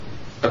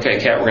Okay,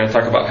 Kat, we're going to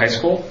talk about high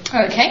school.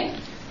 Okay.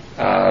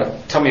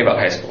 Tell me about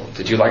high school.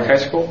 Did you like high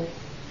school?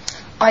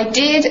 I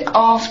did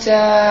after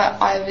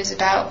I was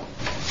about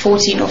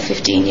 14 or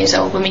 15 years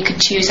old, when we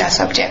could choose our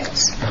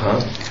subjects.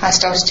 I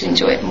started to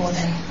enjoy it more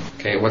then.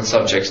 Okay, what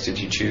subjects did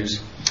you choose?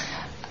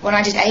 When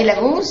I did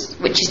A-levels,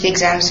 which is the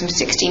exams from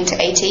 16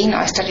 to 18,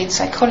 I studied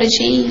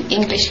psychology,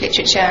 English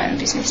literature and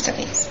business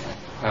studies.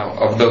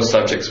 Of those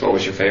subjects, what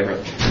was your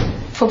favorite?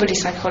 Probably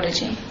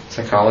psychology.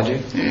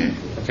 Psychology?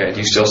 Okay, do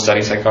you still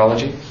study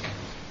psychology?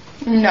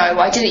 No,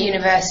 I did at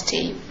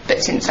university,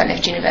 but since I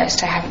left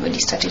university I haven't really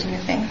studied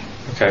anything.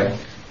 Okay.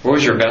 What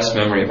was your best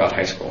memory about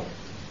high school?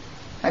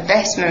 My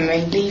best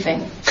memory,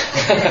 leaving.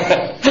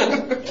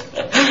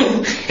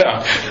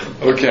 Yeah,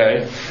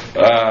 okay.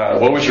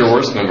 What was your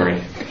worst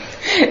memory?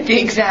 The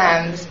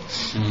exams.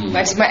 When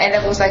I did my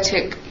A-levels, I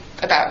took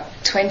about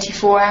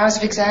 24 hours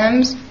of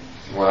exams.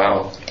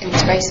 Wow. In the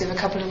space of a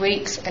couple of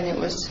weeks, and it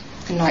was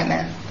a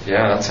nightmare.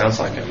 Yeah, that sounds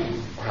like it.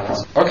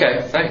 Wow.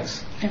 Okay,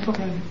 thanks. No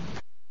problem.